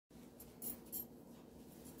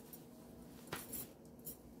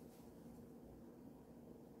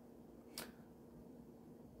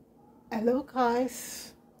Hello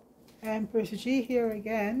guys, Empress G here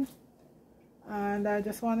again, and I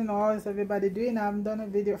just want to know how's everybody doing. I haven't done a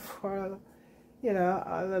video for a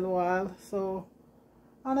little while, so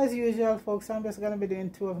and as usual folks, I'm just gonna be doing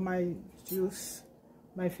two of my juice,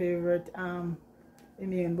 my favorite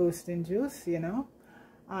immune boosting juice, and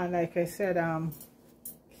like I said,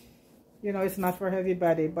 it's not for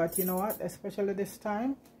everybody, but you know what, especially this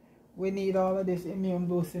time we need all of this immune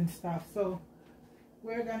boosting stuff. So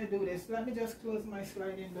we're gonna do this. Let me just close my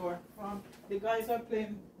sliding door. The guys are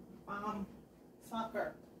playing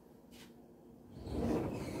soccer.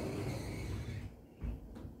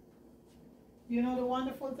 You know the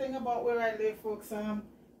wonderful thing about where I live, folks. I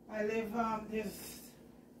live this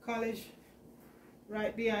college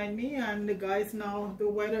right behind me, and the guys now, the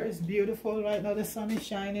weather is beautiful right now. The sun is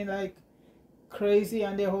shining like crazy,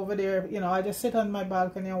 and they're over there. I just sit on my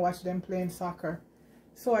balcony and watch them playing soccer.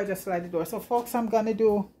 So I just slide the door. So folks, I'm gonna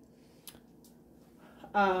do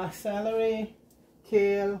celery,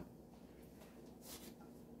 kale,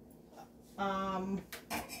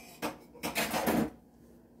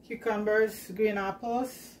 cucumbers, green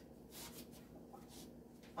apples,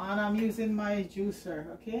 and I'm using my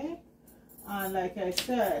juicer, okay? And like I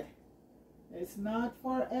said, it's not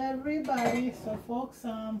for everybody. So folks,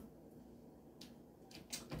 I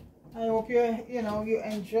hope you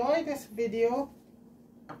enjoy this video.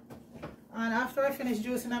 And after I finish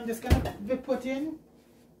juicing, I'm just gonna be putting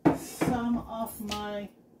some of my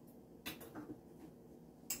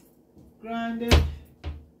grounded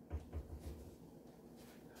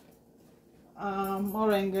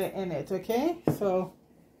moringa in it, okay? So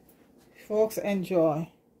folks, enjoy.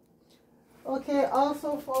 Okay,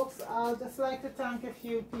 also folks, I'd just like to thank a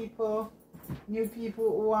few people, new people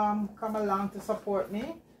who come along to support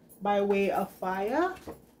me by way of fire.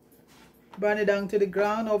 Burn it down to the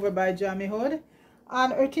ground over by Jammy Hood.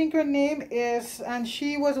 And I think her name is, and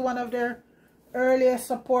she was one of their earliest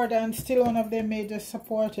supporter and still one of their major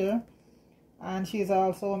supporter, and she's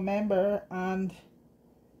also a member, and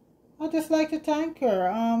I'd just like to thank her.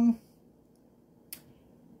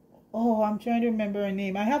 Oh, I'm trying to remember her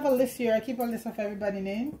name. I have a list here. I keep a list of everybody's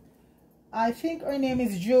name. I think her name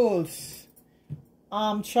is Jules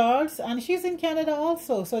Charles, and she's in Canada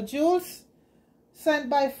also. So Jules, sent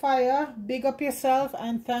by fire, big up yourself,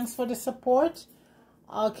 and thanks for the support.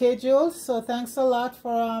 Okay, Jules, so thanks a lot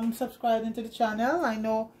for subscribing to the channel. I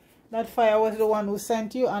know that fire was the one who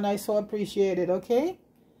sent you, and I so appreciate it. Okay,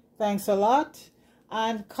 thanks a lot.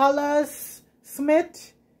 And Colors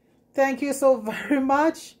Smith, thank you so very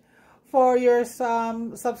much for your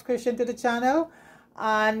subscription to the channel.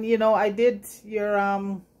 And I did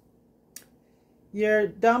your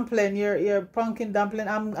dumpling, your pumpkin dumpling,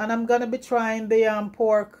 and I'm gonna be trying the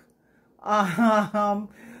pork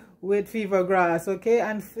with fever grass, okay?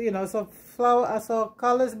 And so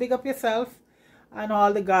Colors, big up yourself and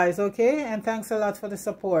all the guys, okay? And thanks a lot for the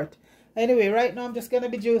support. Anyway, right now I'm just gonna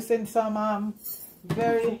be juicing some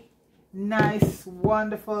very nice,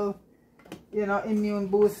 wonderful, immune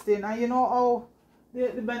boosting. And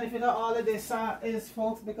the benefit of all of this is,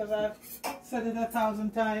 folks, because I've said it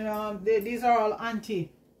 1,000 times, these are all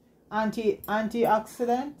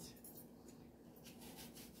antioxidant,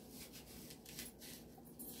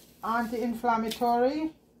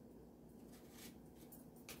 anti-inflammatory,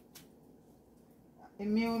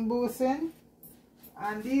 immune boosting,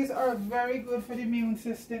 and these are very good for the immune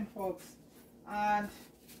system, folks. And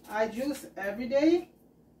I juice every day,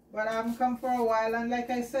 but I haven't come for a while, and like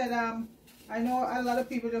I said, I know a lot of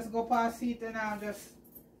people just go past it and just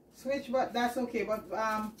switch, but that's okay. But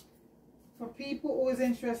for people who is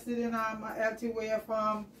interested in a healthy way of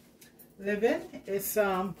living, it's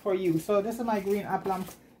for you. So this is my green apple.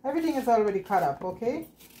 Everything is already cut up, okay?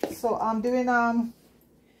 So I'm doing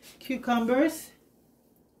cucumbers,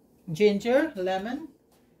 ginger, lemon,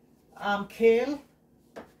 kale,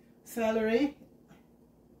 celery.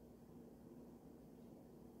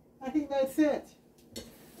 I think that's it.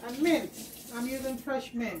 And mint. I'm using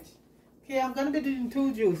fresh mint. Okay, I'm going to be doing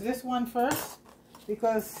two juice. This one first,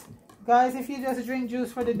 because guys, if you just drink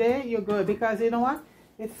juice for the day, you're good, because you know what?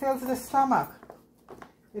 It fills the stomach.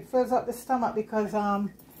 It fills up the stomach because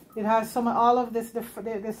it has all of this, the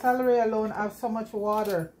celery alone has so much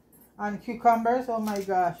water, and cucumbers, oh my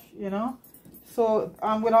gosh, So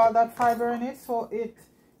with all that fiber in it, so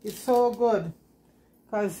it's so good,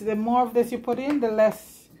 because the more of this you put in, the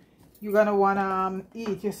less you're gonna wanna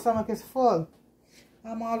eat. Your stomach is full.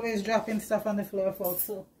 I'm always dropping stuff on the floor, folks,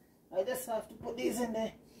 so I just have to put these in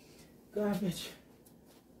the garbage.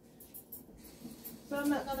 So I'm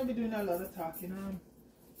not gonna be doing a lot of talking.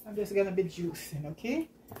 I'm just gonna be juicing, okay?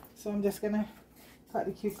 So I'm just gonna cut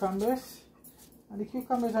the cucumbers. And the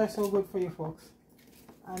cucumbers are so good for you folks.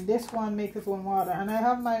 And this one makes its own water. And I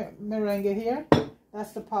have my meringue here.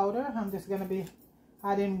 That's the powder. I'm just going to be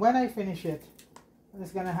adding when I finish it. I'm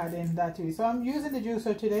just going to add in that too. So I'm using the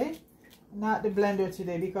juicer today, not the blender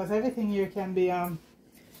today, because everything here can be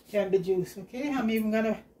juiced. Okay, I'm even going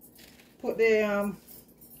to put the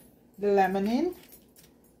lemon in.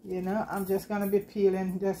 You know, I'm just going to be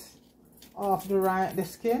peeling this off the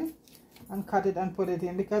skin and cut it and put it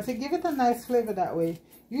in, because it gives it a nice flavor that way.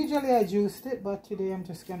 Usually I juiced it, but today I'm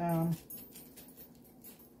just gonna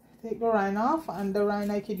take the rind off, and the rind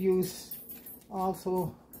I could use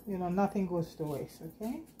also, you know, nothing goes to waste.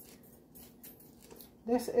 Okay,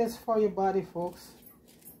 this is for your body, folks.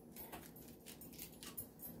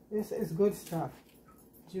 This is good stuff.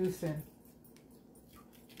 Juicing.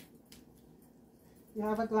 You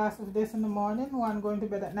have a glass of this in the morning, one going to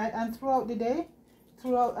bed at night, and throughout the day.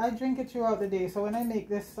 I drink it throughout the day. So when I make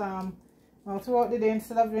this throughout the day,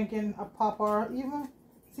 instead of drinking a pop, or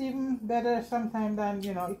it's even better sometimes than,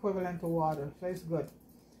 you know, equivalent to water. So it's good.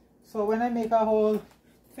 So when I make a whole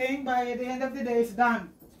thing, by the end of the day it's done.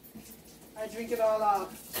 I drink it all off.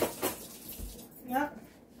 Yep.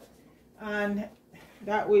 And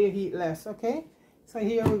that way you eat less. Okay, so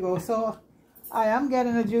here we go. So I am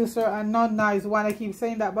getting a juicer, and not nice one, I keep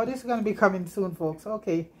saying that, but it's going to be coming soon, folks.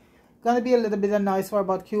 Okay, going to be a little bit of noise for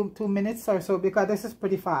about 2 minutes or so, because this is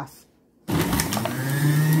pretty fast.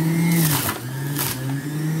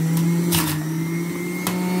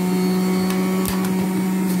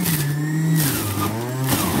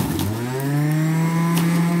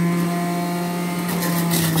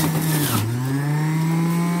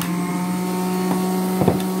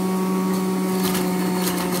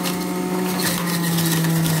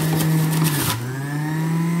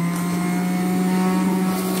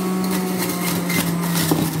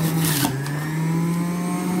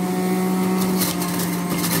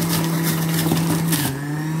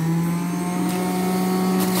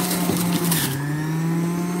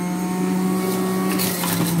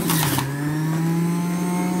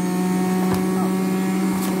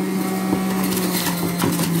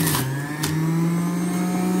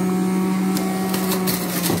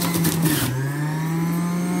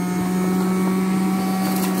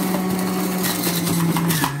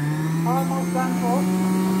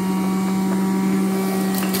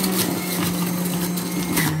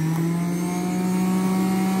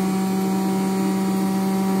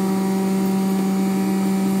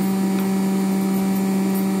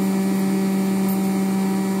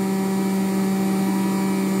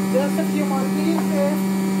 Just a few more pieces.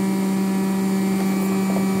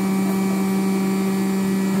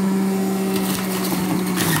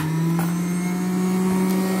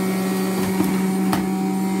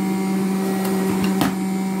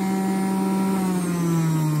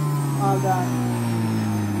 All done.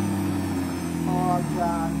 All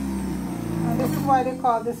done. And this is why they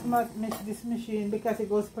call this machine, because it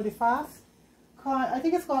goes pretty fast. I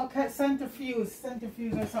think it's called centrifuge or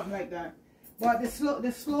something like that. But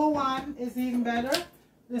the slow one is even better.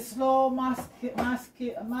 The slow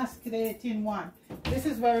masquerating one. This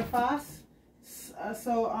is very fast. The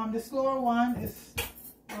slower one is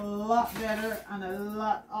a lot better and a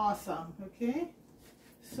lot awesome. Okay.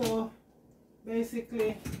 So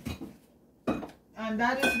basically, and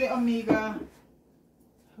that is the Omega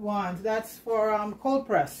one. That's for cold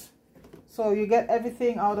press. So you get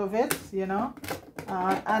everything out of it, you know,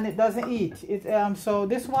 and it doesn't eat. So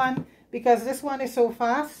this one, because this one is so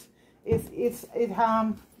fast, it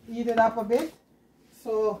heat it up a bit.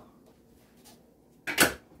 So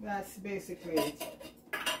that's basically it.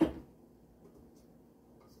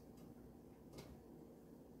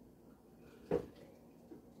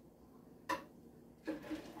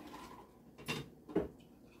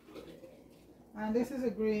 And this is a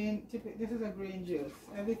green juice.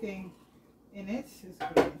 Everything in it is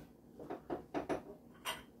green.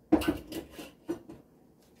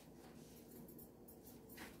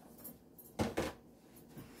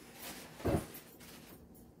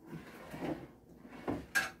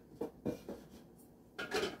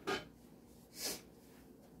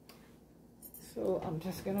 So I'm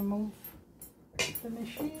just gonna move the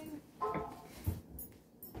machine.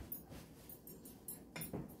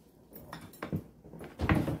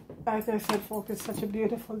 Like I said, folks, it's such a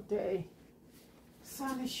beautiful day.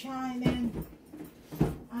 Sun is shining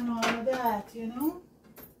and all of that, you know.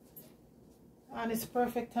 And it's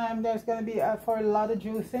perfect time. There's gonna be for a lot of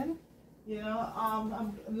juicing, you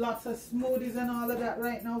know. Lots of smoothies and all of that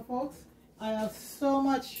right now, folks. I have so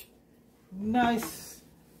much nice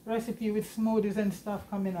recipe with smoothies and stuff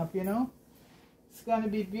coming up, you know. It's gonna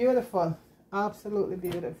be beautiful. Absolutely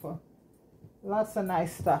beautiful. Lots of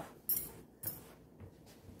nice stuff.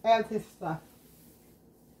 Healthy stuff.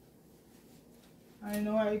 I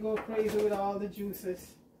know I go crazy with all the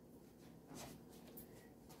juices.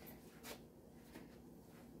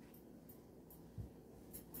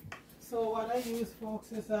 So what I use,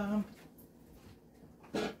 folks, is I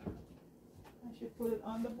should put it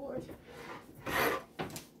on the board.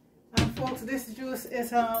 And folks, this juice is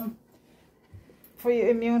for your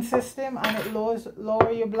immune system, and it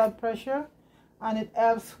lower your blood pressure, and it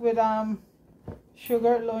helps with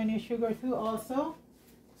sugar, lowering your sugar too also.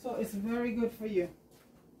 So it's very good for you.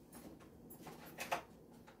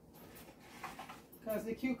 Because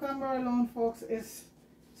the cucumber alone, folks, is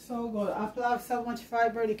so good. After I have so much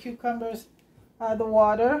fiber, the cucumbers, the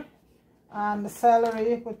water, and the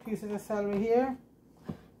celery, put pieces of celery here.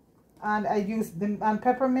 And I use and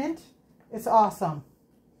peppermint. It's awesome.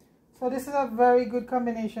 So this is a very good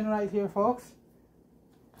combination right here, folks.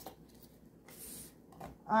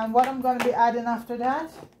 And what I'm going to be adding after that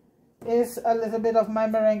is a little bit of my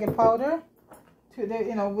merengue powder to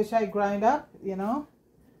the, which I grind up,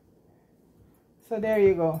 So there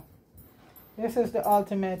you go. This is the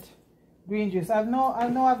ultimate green juice. I know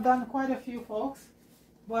I've done quite a few, folks,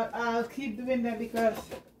 but I'll keep doing them because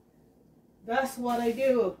that's what I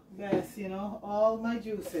do best, all my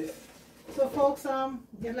juices. So folks,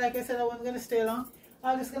 like I said, I wasn't going to stay long.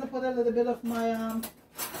 I'm just going to put a little bit of my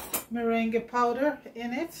merengue powder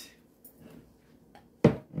in it.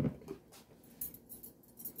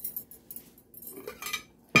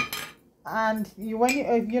 And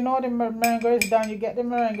when you know the merengue is done, you get the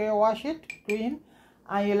merengue, you wash it green,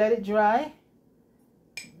 and you let it dry.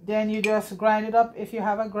 Then you just grind it up if you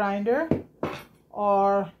have a grinder,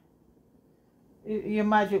 or your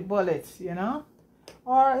magic bullets,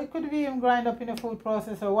 or it could be even grind up in a food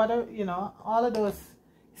processor, whatever, all of those.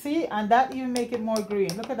 See, and that even make it more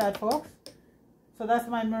green. Look at that, folks. So that's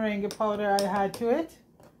my merengue powder I had to it.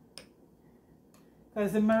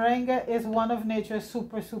 Because the merengue is one of nature's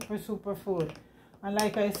super food. And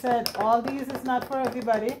like I said, all these is not for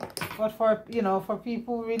everybody, but for, for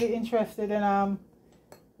people really interested in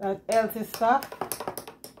that healthy stuff.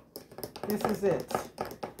 This is it.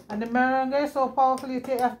 And the merengue is so powerful, you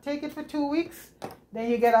take it for 2 weeks, then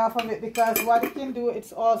you get off of it, because what it can do,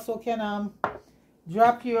 it also can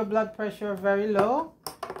drop your blood pressure very low,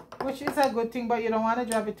 which is a good thing, but you don't want to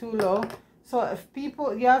drop it too low. So if you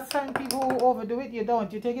have certain people who overdo it, you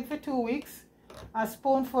don't. You take it for 2 weeks, a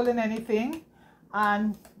spoonful in anything,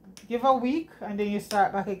 and give a week, and then you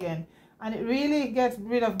start back again. And it really gets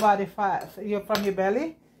rid of body fat from your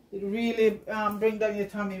belly. It really brings down your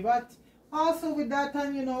tummy. But also with that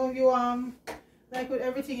time, you like with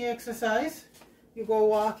everything, you exercise, you go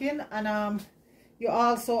walking, and you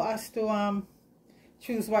also have to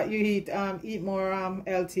choose what you eat. Eat more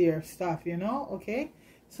healthier stuff, okay?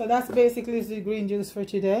 So that's basically the green juice for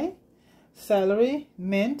today. Celery,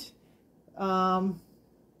 mint,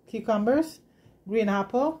 cucumbers, green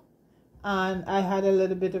apple, and I had a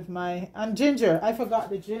little bit of and ginger. I forgot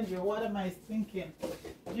the ginger. What am I thinking?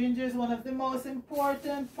 Ginger is one of the most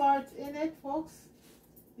important parts in it, folks.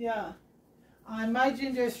 Yeah. And my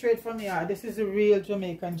ginger is straight from the yard. This is a real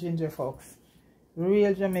Jamaican ginger, folks.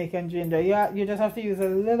 Real Jamaican ginger. Yeah, you just have to use a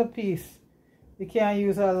little piece. You can't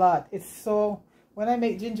use a lot. It's so... When I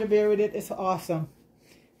make ginger beer with it, it's awesome.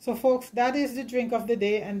 So folks, that is the drink of the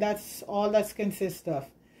day, and that's all that consists of.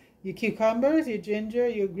 Your cucumbers, your ginger,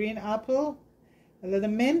 your green apple, a little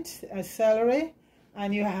mint, a celery,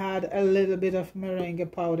 and you had a little bit of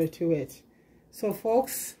merengue powder to it. So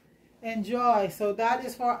folks, enjoy. So that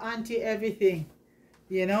is for anti-everything,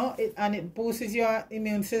 and it boosts your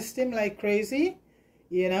immune system like crazy,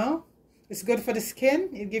 It's good for the skin.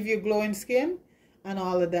 It gives you glowing skin and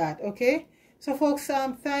all of that, okay? So folks,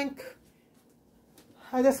 I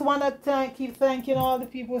just want to keep thanking all the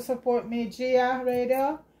people who support me. Gia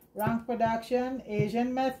Radio, Rank Production,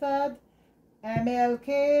 Asian Method, ML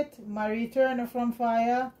Kate, Marie Turner from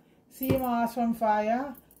Fire, C. Moss from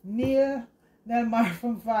Fire, Neil Nelmar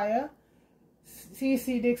from Fire,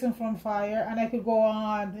 CC Dixon from Fire, and I could go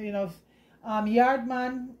on,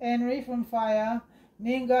 Yardman Henry from Fire,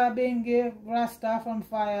 Ninga Bingi Rasta from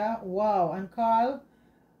Fire, wow, and Carl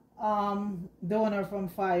Donor from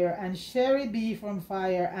Fire, and Sherry B from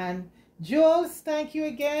Fire, and Jules, thank you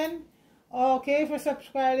again, okay, for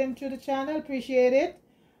subscribing to the channel. Appreciate it.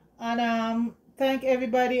 And thank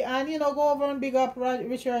everybody, and go over and big up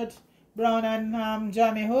Richard Brown and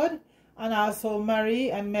Johnny Hood, and also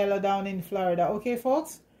Marie and Melo down in Florida, okay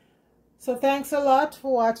folks? So thanks a lot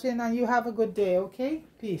for watching, and you have a good day, okay?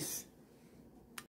 Peace.